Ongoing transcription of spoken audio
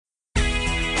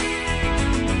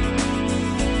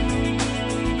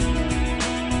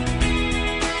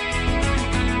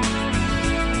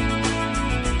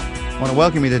want to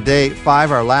welcome you to day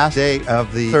 5, our last day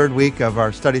of the third week of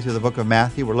our study through the book of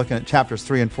Matthew. We're looking at chapters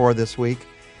 3 and 4 this week.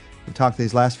 We talked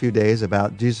these last few days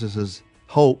about Jesus'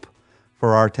 hope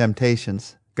for our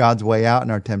temptations, God's way out in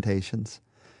our temptations.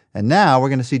 And now we're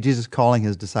going to see Jesus calling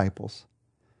his disciples.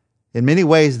 In many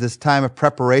ways, this time of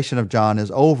preparation of John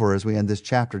is over as we end this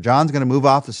chapter. John's going to move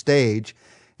off the stage,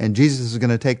 and Jesus is going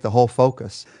to take the whole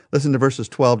focus. Listen to verses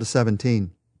 12 to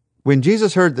 17. When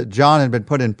Jesus heard that John had been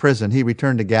put in prison, he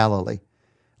returned to Galilee.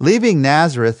 Leaving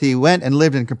Nazareth, he went and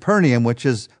lived in Capernaum, which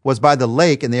was by the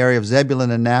lake in the area of Zebulun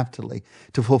and Naphtali,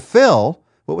 to fulfill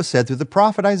what was said through the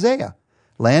prophet Isaiah,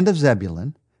 land of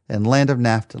Zebulun and land of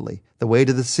Naphtali, the way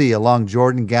to the sea along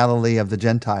Jordan, Galilee of the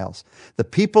Gentiles. The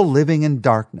people living in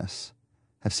darkness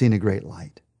have seen a great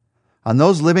light. On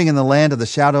those living in the land of the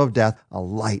shadow of death, a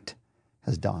light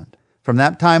has dawned. From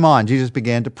that time on, Jesus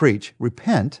began to preach,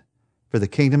 "Repent, for the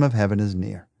kingdom of heaven is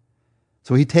near."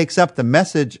 So he takes up the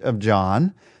message of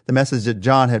John, the message that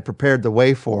John had prepared the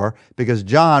way for, because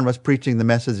John was preaching the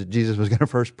message that Jesus was going to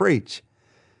first preach.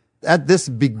 At this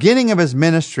beginning of his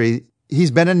ministry,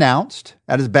 he's been announced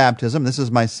at his baptism, "This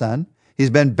is my son." He's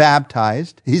been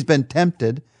baptized. He's been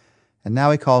tempted. And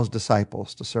now he calls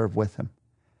disciples to serve with him.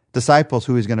 Disciples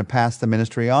who he's going to pass the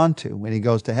ministry on to when he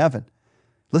goes to heaven.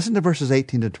 Listen to verses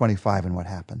 18 to 25 and what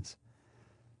happens.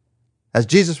 As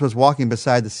Jesus was walking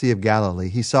beside the Sea of Galilee,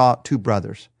 he saw two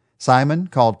brothers, Simon,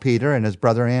 called Peter, and his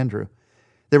brother Andrew.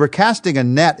 They were casting a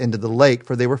net into the lake,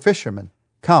 for they were fishermen.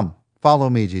 "Come, follow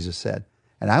me," Jesus said,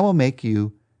 "and I will make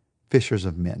you fishers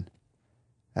of men."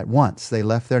 At once they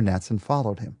left their nets and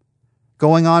followed him.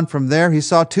 Going on from there, he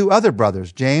saw two other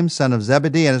brothers, James, son of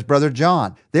Zebedee, and his brother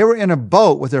John. They were in a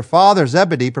boat with their father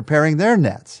Zebedee preparing their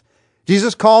nets.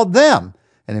 Jesus called them,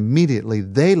 and immediately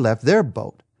they left their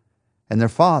boat and their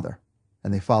father,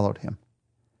 and they followed him.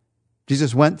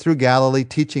 Jesus went through Galilee,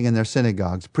 teaching in their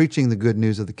synagogues, preaching the good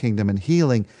news of the kingdom, and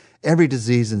healing every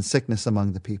disease and sickness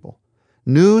among the people.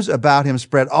 News about him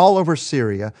spread all over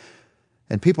Syria,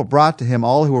 and people brought to him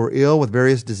all who were ill with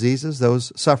various diseases,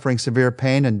 those suffering severe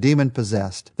pain and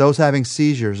demon-possessed, those having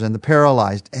seizures and the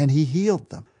paralyzed, and he healed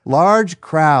them. Large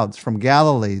crowds from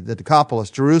Galilee, the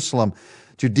Decapolis, Jerusalem,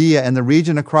 Judea, and the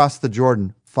region across the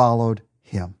Jordan followed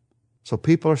him. So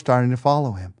people are starting to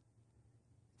follow him.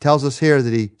 Tells us here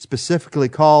that he specifically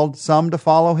called some to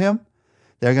follow him.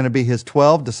 They're going to be his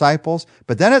 12 disciples.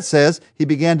 But then it says he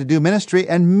began to do ministry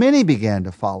and many began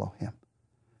to follow him.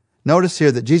 Notice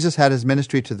here that Jesus had his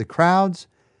ministry to the crowds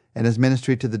and his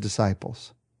ministry to the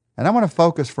disciples. And I want to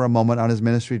focus for a moment on his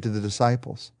ministry to the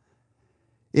disciples.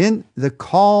 In the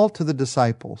call to the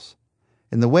disciples,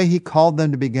 in the way he called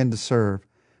them to begin to serve,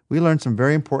 we learn some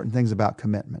very important things about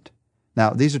commitment.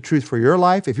 Now, these are truths for your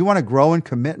life. If you want to grow in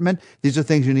commitment, these are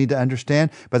things you need to understand.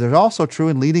 But they're also true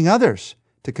in leading others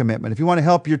to commitment. If you want to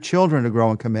help your children to grow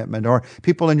in commitment, or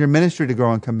people in your ministry to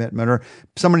grow in commitment, or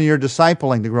someone you're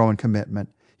discipling to grow in commitment,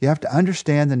 you have to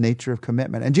understand the nature of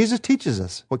commitment. And Jesus teaches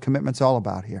us what commitment's all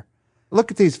about here.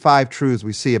 Look at these 5 truths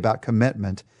we see about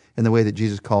commitment in the way that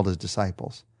Jesus called his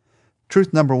disciples.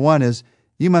 Truth number 1 is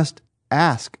you must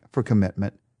ask for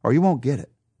commitment or you won't get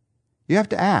it. You have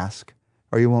to ask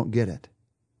or you won't get it.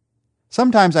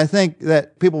 Sometimes I think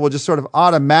that people will just sort of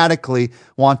automatically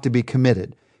want to be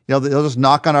committed. You know, they'll just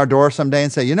knock on our door someday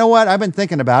and say, "You know what? I've been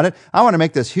thinking about it. I want to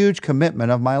make this huge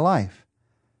commitment of my life."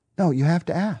 No, you have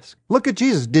to ask. Look at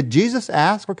Jesus. Did Jesus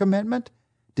ask for commitment?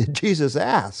 Did Jesus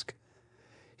ask?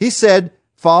 He said,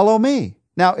 "Follow me."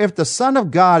 Now, if the Son of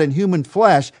God in human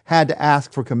flesh had to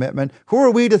ask for commitment, who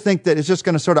are we to think that it's just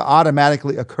going to sort of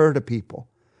automatically occur to people?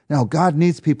 No, God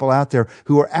needs people out there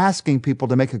who are asking people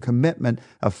to make a commitment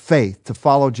of faith, to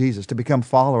follow Jesus, to become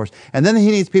followers. And then he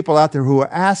needs people out there who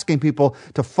are asking people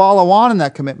to follow on in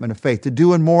that commitment of faith, to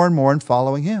do more and more in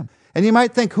following him. And you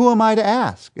might think, who am I to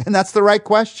ask? And that's the right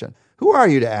question. Who are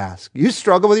you to ask? You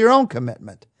struggle with your own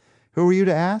commitment. Who are you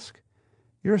to ask?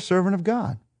 You're a servant of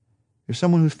God. You're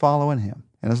someone who's following him.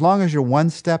 And as long as you're one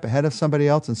step ahead of somebody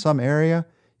else in some area,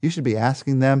 you should be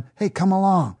asking them, "Hey, come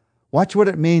along. Watch what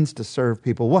it means to serve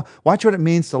people. Watch what it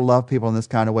means to love people in this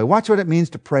kind of way. Watch what it means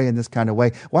to pray in this kind of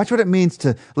way. Watch what it means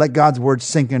to let God's word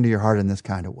sink into your heart in this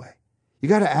kind of way." You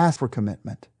got to ask for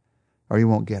commitment or you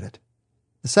won't get it.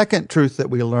 The second truth that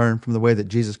we learn from the way that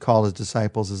Jesus called his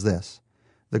disciples is this: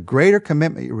 the greater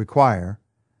commitment you require,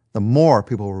 the more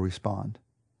people will respond.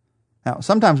 Now,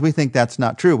 sometimes we think that's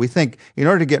not true. We think in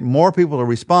order to get more people to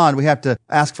respond, we have to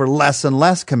ask for less and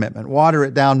less commitment, water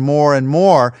it down more and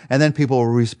more, and then people will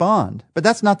respond. But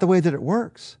that's not the way that it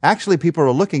works. Actually, people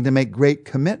are looking to make great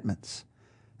commitments.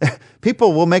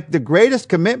 People will make the greatest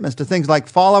commitments to things like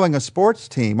following a sports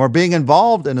team or being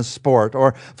involved in a sport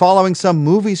or following some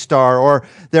movie star or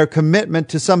their commitment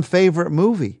to some favorite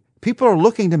movie. People are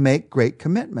looking to make great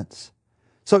commitments.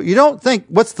 So you don't think,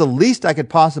 what's the least I could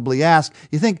possibly ask?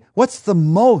 You think, what's the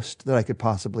most that I could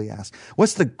possibly ask?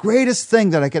 What's the greatest thing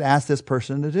that I could ask this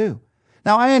person to do?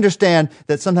 Now, I understand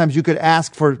that sometimes you could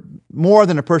ask for more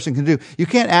than a person can do. You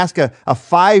can't ask a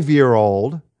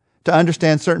 5-year-old to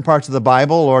understand certain parts of the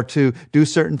Bible or to do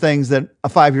certain things that a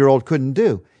 5-year-old couldn't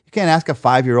do. You can't ask a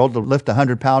 5-year-old to lift a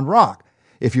 100-pound rock.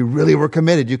 If you really were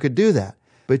committed, you could do that.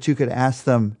 But you could ask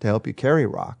them to help you carry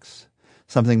rocks,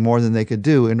 something more than they could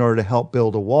do in order to help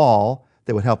build a wall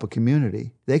that would help a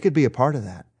community. They could be a part of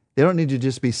that. They don't need to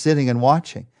just be sitting and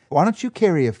watching. Why don't you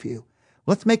carry a few?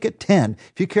 Let's make it 10.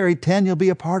 If you carry 10, you'll be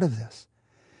a part of this.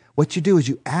 What you do is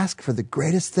you ask for the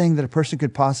greatest thing that a person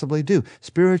could possibly do,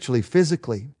 spiritually,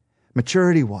 physically,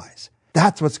 maturity-wise.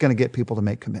 That's what's going to get people to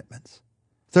make commitments.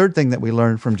 Third thing that we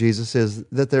learn from Jesus is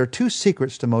that there are 2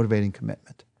 secrets to motivating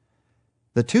commitment.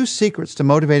 The 2 secrets to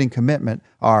motivating commitment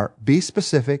are be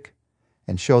specific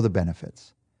and show the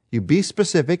benefits. You be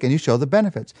specific and you show the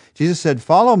benefits. Jesus said,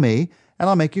 follow me and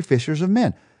I'll make you fishers of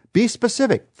men. Be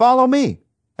specific. Follow me.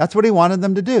 That's what he wanted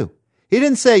them to do. He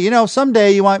didn't say,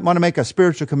 someday you might want to make a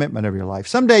spiritual commitment of your life.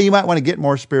 Someday you might want to get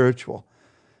more spiritual.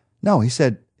 No, he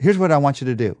said, here's what I want you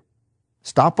to do.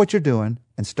 Stop what you're doing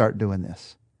and start doing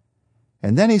this.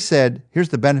 And then he said, here's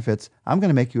the benefits. I'm going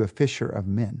to make you a fisher of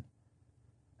men.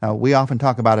 Now, we often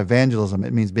talk about evangelism.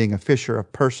 It means being a fisher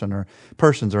of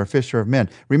persons or a fisher of men.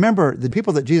 Remember, the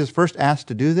people that Jesus first asked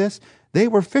to do this, they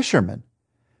were fishermen.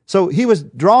 So he was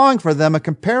drawing for them a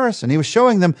comparison. He was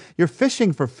showing them, you're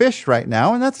fishing for fish right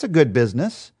now, and that's a good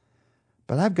business.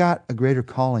 But I've got a greater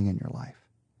calling in your life.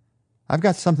 I've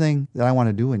got something that I want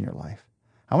to do in your life.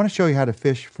 I want to show you how to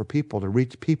fish for people, to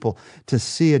reach people, to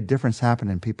see a difference happen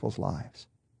in people's lives.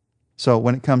 So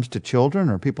when it comes to children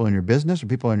or people in your business or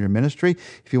people in your ministry,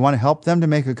 if you want to help them to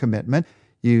make a commitment,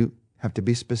 you have to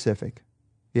be specific.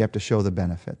 You have to show the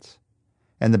benefits.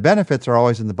 And the benefits are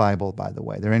always in the Bible, by the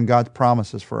way. They're in God's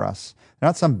promises for us. They're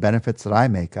not some benefits that I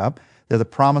make up. They're the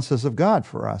promises of God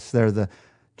for us. They're the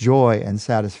joy and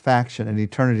satisfaction and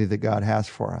eternity that God has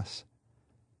for us.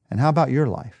 And how about your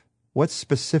life? What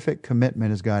specific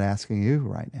commitment is God asking you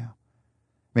right now?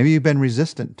 Maybe you've been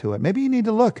resistant to it. Maybe you need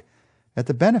to look at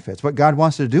the benefits, what God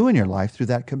wants to do in your life through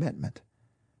that commitment.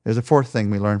 There's a fourth thing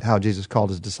we learned how Jesus called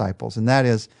his disciples, and that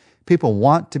is people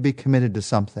want to be committed to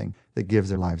something that gives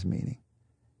their lives meaning.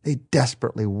 They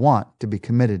desperately want to be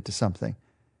committed to something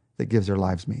that gives their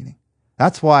lives meaning.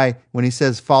 That's why when he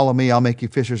says, follow me, I'll make you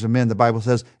fishers of men, the Bible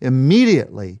says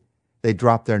immediately they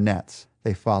dropped their nets.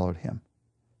 They followed him.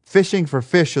 Fishing for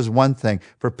fish is one thing.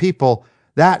 For people,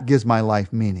 that gives my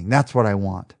life meaning. That's what I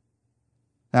want.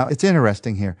 Now, it's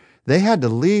interesting here. They had to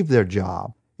leave their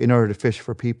job in order to fish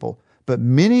for people. But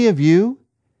many of you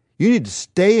need to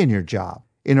stay in your job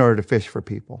in order to fish for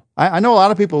people. I know a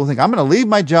lot of people who think, I'm going to leave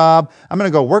my job, I'm going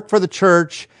to go work for the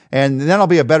church, and then I'll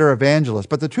be a better evangelist.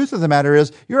 But the truth of the matter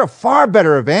is, you're a far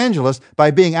better evangelist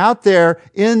by being out there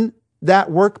in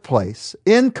that workplace,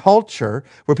 in culture,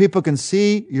 where people can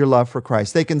see your love for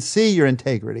Christ. They can see your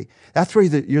integrity. That's where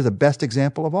you're the best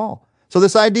example of all. So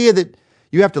this idea that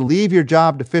you have to leave your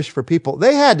job to fish for people,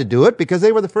 they had to do it because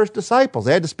they were the first disciples.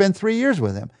 They had to spend 3 years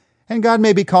with him. And God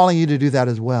may be calling you to do that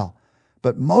as well.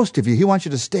 But most of you, he wants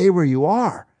you to stay where you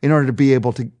are in order to be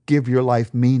able to give your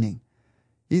life meaning.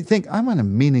 You think, I'm on a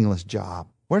meaningless job.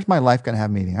 Where's my life going to have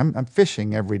meaning? I'm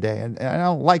fishing every day, and I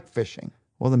don't like fishing.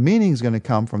 Well, the meaning is going to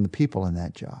come from the people in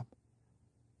that job.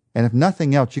 And if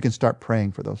nothing else, you can start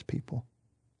praying for those people.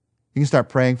 You can start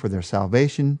praying for their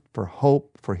salvation, for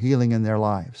hope, for healing in their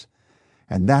lives.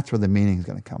 And that's where the meaning is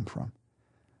going to come from.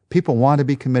 People want to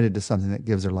be committed to something that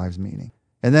gives their lives meaning.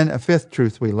 And then a fifth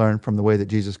truth we learn from the way that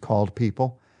Jesus called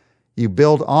people: you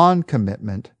build on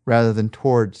commitment rather than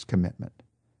towards commitment.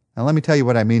 Now let me tell you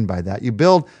what I mean by that. You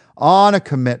build on a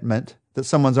commitment that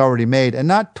someone's already made and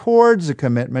not towards a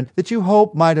commitment that you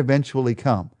hope might eventually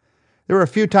come. There were a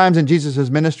few times in Jesus'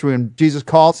 ministry when Jesus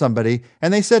called somebody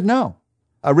and they said no.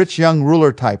 A rich young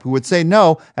ruler type who would say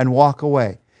no and walk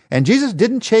away. And Jesus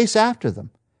didn't chase after them.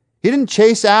 He didn't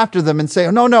chase after them and say,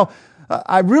 oh, no,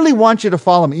 I really want you to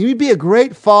follow me. You'd be a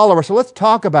great follower, so let's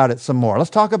talk about it some more. Let's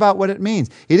talk about what it means.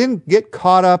 He didn't get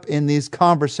caught up in these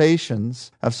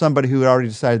conversations of somebody who had already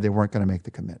decided they weren't going to make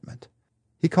the commitment.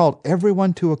 He called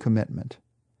everyone to a commitment,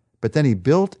 but then he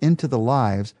built into the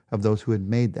lives of those who had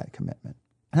made that commitment.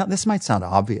 Now, this might sound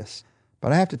obvious,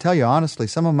 but I have to tell you honestly,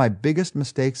 some of my biggest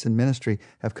mistakes in ministry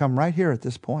have come right here at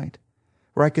this point.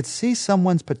 where I could see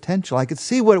someone's potential. I could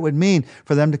see what it would mean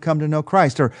for them to come to know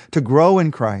Christ or to grow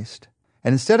in Christ.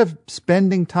 And instead of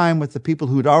spending time with the people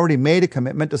who'd already made a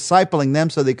commitment, discipling them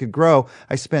so they could grow,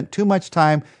 I spent too much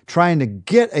time trying to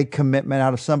get a commitment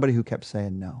out of somebody who kept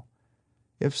saying no.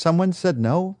 If someone said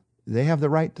no, they have the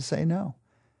right to say no.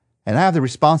 And I have the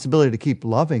responsibility to keep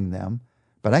loving them,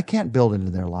 but I can't build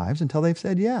into their lives until they've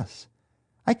said yes.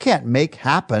 I can't make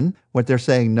happen what they're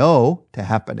saying no to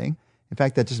happening. In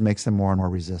fact, that just makes them more and more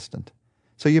resistant.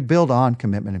 So you build on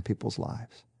commitment in people's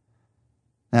lives.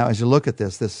 Now, as you look at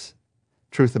this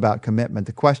truth about commitment,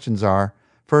 the questions are,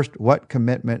 first, what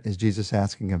commitment is Jesus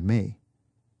asking of me?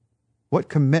 What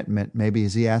commitment maybe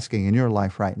is he asking in your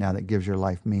life right now that gives your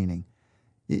life meaning?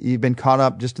 You've been caught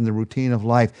up just in the routine of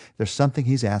life. There's something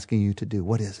he's asking you to do.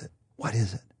 What is it? What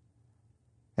is it?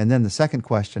 And then the second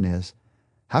question is,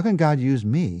 how can God use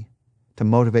me to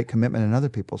motivate commitment in other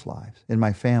people's lives, in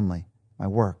my family, my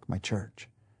work, my church?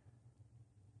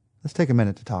 Let's take a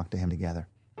minute to talk to him together.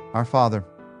 Our Father,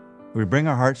 we bring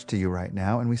our hearts to you right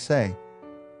now and we say,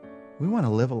 we want to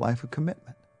live a life of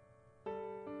commitment.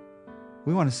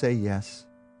 We want to say yes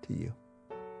to you.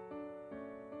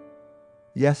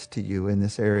 Yes to you in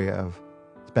this area of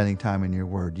spending time in your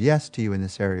word. Yes to you in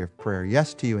this area of prayer.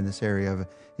 Yes to you in this area of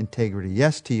integrity.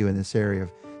 Yes to you in this area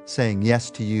of saying yes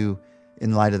to you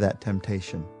in light of that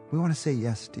temptation. We want to say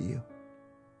yes to you.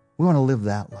 We want to live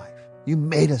that life. You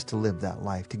made us to live that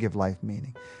life, to give life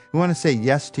meaning. We want to say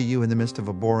yes to you in the midst of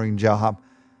a boring job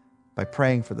by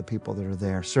praying for the people that are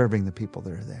there, serving the people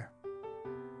that are there.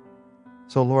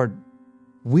 So, Lord,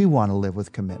 we want to live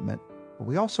with commitment, but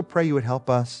we also pray you would help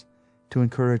us to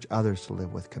encourage others to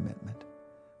live with commitment,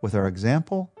 with our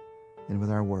example and with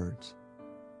our words,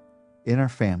 in our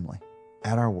family,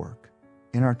 at our work,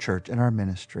 in our church, in our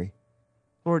ministry.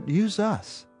 Lord, use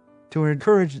us to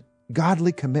encourage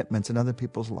godly commitments in other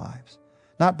people's lives,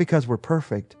 not because we're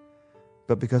perfect,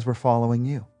 but because we're following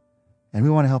you. And we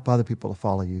want to help other people to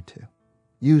follow you too.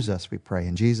 Use us, we pray,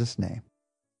 in Jesus' name.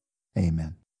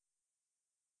 Amen.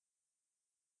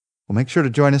 Well, make sure to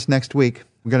join us next week.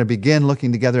 We're going to begin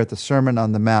looking together at the Sermon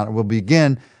on the Mount. We'll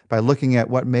begin by looking at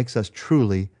what makes us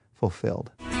truly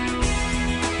fulfilled.